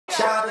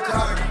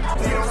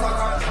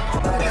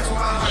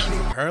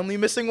Currently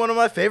missing one of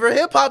my favorite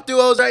hip-hop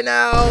duos right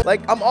now.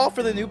 Like, I'm all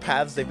for the new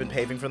paths they've been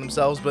paving for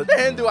themselves, but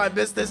man, do I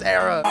miss this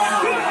era.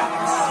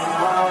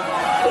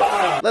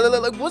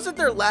 Like, wasn't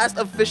their last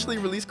officially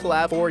released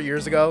collab 4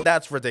 years ago?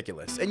 That's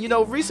ridiculous. And you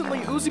know, recently,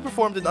 Uzi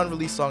performed an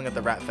unreleased song at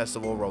the rap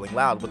festival Rolling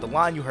Loud with the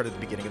line you heard at the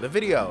beginning of the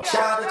video.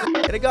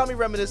 And it got me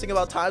reminiscing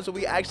about times when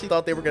we actually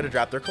thought they were gonna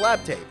drop their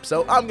collab tape.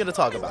 So I'm gonna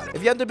talk about it.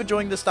 If you end up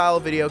enjoying this style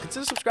of video,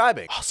 consider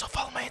subscribing. Also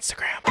follow my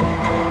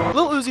Instagram.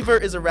 Lil Uzi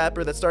Vert is a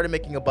rapper that started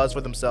making a buzz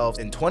for themselves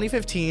in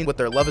 2015 with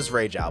their Love Is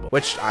Rage album,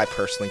 which I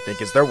personally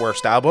think is their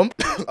worst album.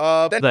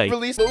 Then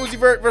released Lil Uzi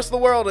Vert vs. the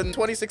World in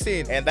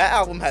 2016, and that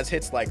album has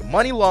hits like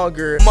Money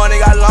Longer, Money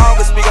got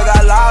longer, speaker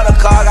got louder,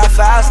 car got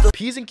faster,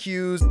 P's and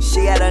Q's,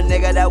 she had a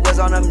nigga that was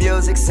on the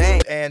music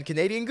scene, and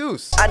Canadian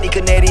Goose. I need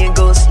Canadian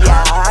Goose,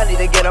 yeah, I need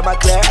to get on my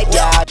clear,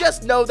 yeah.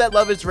 Just know that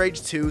Love Is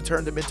Rage 2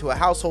 turned him into a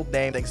household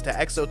name thanks to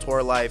EXO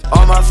Tour Life.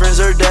 All my friends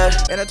are dead.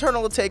 And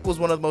Eternal Take was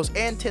one of the most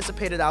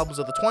anticipated albums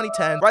of the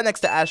 2010s, right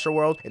next to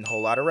Astroworld and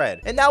Whole Lotta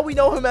Red. And now we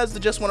know him as the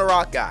Just Wanna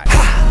Rock guy.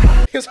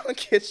 He was on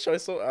Kids'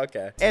 Choice, so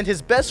okay. And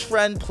his best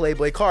friend,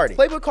 Playboi Carti.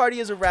 Playboi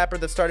Carti is a rapper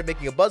that started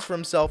making a buzz for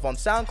himself on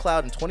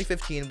SoundCloud in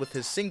 2015 with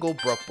his single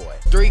Broke Boy.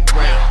 3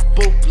 round,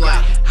 boot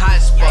black, high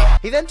spot.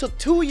 He then took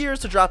 2 years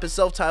to drop his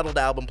self-titled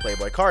album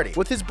Playboi Carti,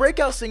 with his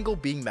breakout single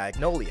being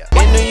Magnolia.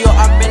 In New York,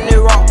 I've been there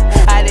wrong,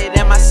 had it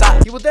in my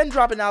sock. He would then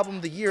drop an album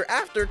the year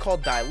after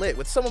called Die Lit,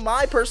 with some of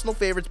my personal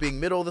favorites being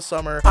Middle of the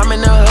Summer, I'm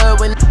in the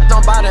hood when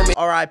don't bother me.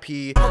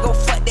 R.I.P. I'ma go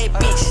fuck that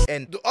bitch.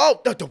 And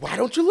why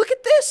don't you look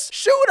at this?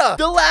 Shooter,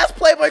 the last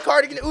Playboi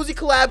Carti and Uzi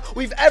collab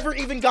we've ever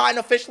even gotten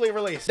officially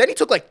released. Then he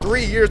took like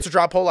 3 years to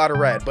drop Whole Lotta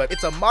Red, but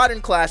it's a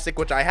modern classic,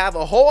 which I have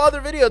a whole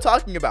other video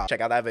talking about. Check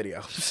out that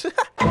video.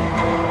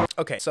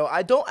 Okay, so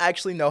I don't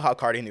actually know how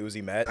Carti and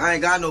Uzi met. I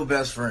ain't got no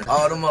best friend.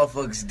 All the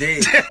motherfuckers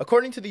dead.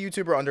 According to the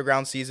YouTuber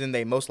Underground Season,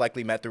 they most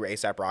likely met through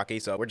A$AP Rocky,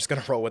 so we're just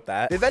gonna roll with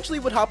that. They eventually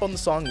would hop on the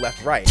song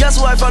Left Right. Guess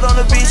what I felt on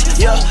the beach?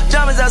 Yeah,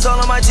 diamonds that's all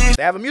on my teeth.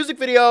 They have a music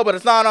video, but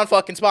it's not on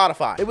fucking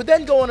Spotify. They would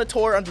then go on a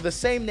tour under the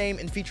same name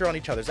and feature on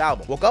each other's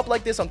album. Woke Up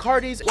Like This on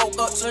Carti's. Woke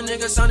up to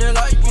niggas sounding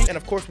like me. And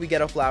of course, We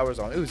Get Up Flowers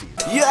on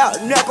Uzi's. Yeah,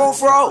 neck on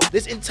fro.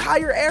 This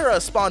entire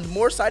era spawned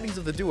more sightings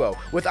of the duo,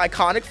 with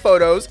iconic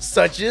photos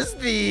such as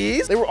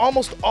these. They were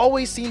almost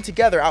always seen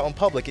together out in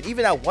public, and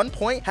even at one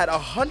point had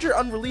 100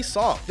 unreleased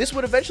songs. This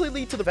would eventually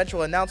lead to the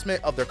eventual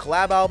announcement of their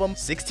collab album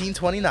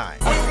 1629.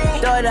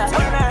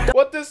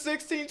 What does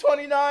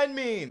 1629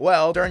 mean?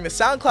 Well, during the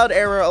SoundCloud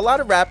era, a lot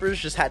of rappers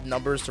just had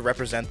numbers to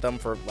represent them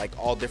for like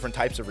all different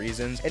types of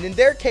reasons, and in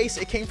their case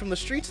it came from the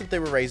streets that they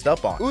were raised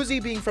up on.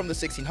 Uzi being from the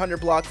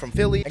 1600 block from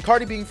Philly, and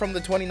Carti being from the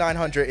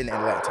 2900 in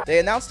Atlanta. They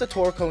announced a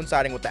tour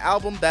coinciding with the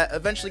album that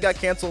eventually got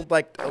canceled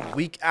like a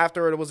week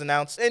after it was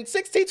announced, and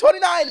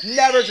 1629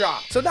 never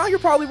dropped. So now you're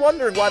probably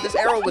wondering why this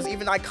era was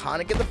even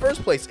iconic in the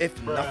first place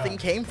if nothing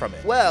came from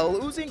it. Well,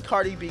 Uzi and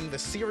Carti being the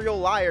serial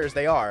liars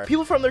they are,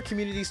 people from their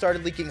community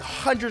started leaking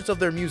hundreds of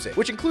their music,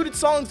 which included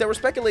songs that were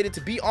speculated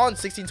to be on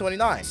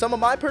 1629. Some of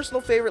my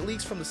personal favorite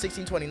leaks from the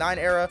 1629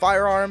 era: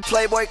 Firearm,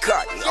 Playboi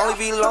Carti, only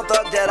be lumped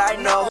up that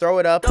I know. Throw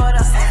It Up,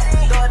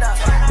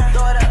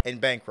 and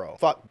Bankroll.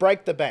 Fuck,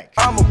 Break the Bank.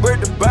 I'ma break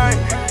the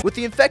bank. With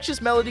the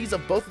infectious melodies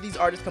of both of these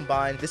artists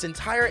combined, this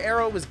entire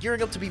era was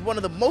gearing up to be one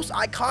of the most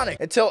iconic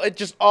until it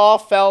just all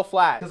fell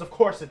flat. Because of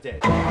course it did.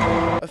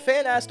 A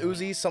fan asked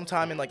Uzi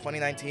sometime in like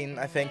 2019,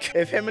 I think,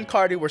 if him and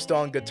Carti were still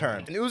on good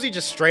terms. And Uzi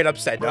just straight up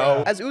said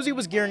no. As Uzi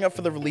was gearing up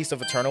for the release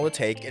of Eternal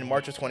Take in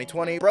March of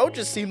 2020, bro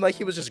just seemed like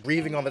he was just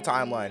grieving on the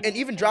timeline. And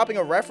even dropping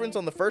a reference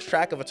on the first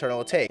track of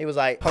Eternal Take. He was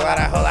like, whole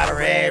lotta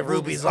red,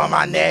 rubies on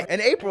my neck.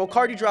 In April,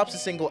 Carti drops a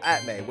single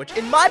At May, which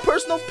in my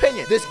personal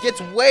opinion, this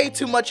gets way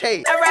too much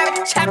hate.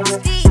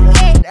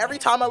 And every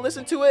time I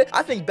listen to it,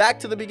 I think back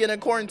to the beginning of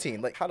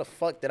quarantine. Like, how the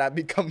fuck did I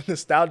become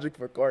nostalgic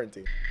for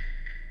quarantine?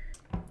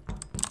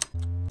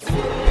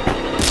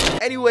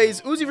 Anyways,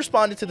 Uzi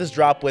responded to this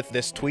drop with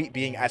this tweet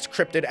being as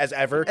cryptid as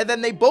ever, and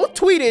then they both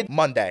tweeted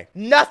Monday.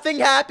 Nothing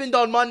happened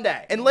on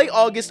Monday. In late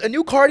August, a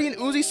new Carti and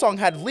Uzi song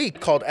had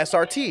leaked called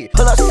SRT.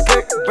 Pull up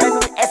skirt, bring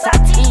me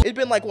SRT. It'd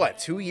been like, what,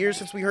 2 years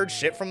since we heard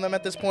shit from them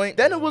at this point?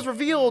 Then it was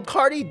revealed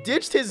Carti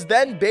ditched his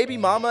then baby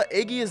mama,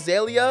 Iggy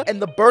Azalea, and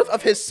the birth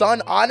of his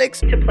son, Onyx,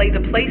 to play the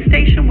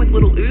PlayStation with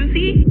Lil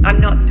Uzi. I'm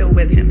not still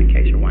with him, in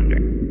case you're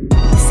wondering.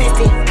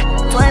 50,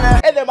 20.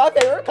 And then my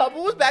favorite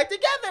couple was back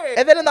together.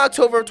 And then in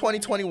October of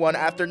 2021,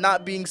 after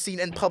not being seen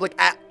in public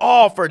at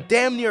all for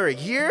damn near a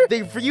year,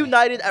 they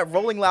reunited at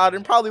Rolling Loud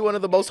in probably one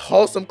of the most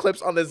wholesome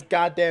clips on this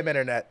goddamn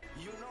internet.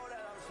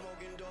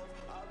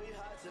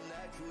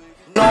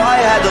 No, I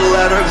had to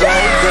let her go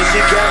because she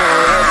can't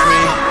arrest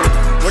me.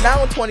 We're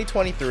now in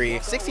 2023.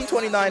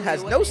 1629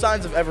 has no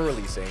signs of ever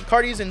releasing.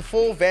 Carti's in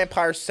full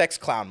vampire sex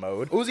clown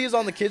mode. Uzi is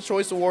on the Kids'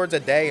 Choice Awards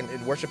at day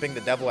and worshiping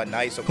the devil at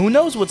night, so who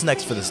knows what's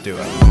next for this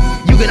duo.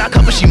 You cannot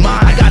come, but she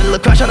mine. I got a little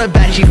crush on her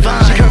back, she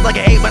fine. She curved like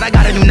an 8, but I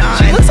got a new 9.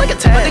 She looks like a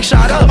 10, but they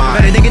shot up.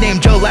 Met a nigga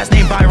named Joe, last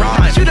name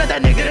Byron. Shoot at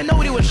that nigga, didn't know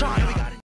what he was trying.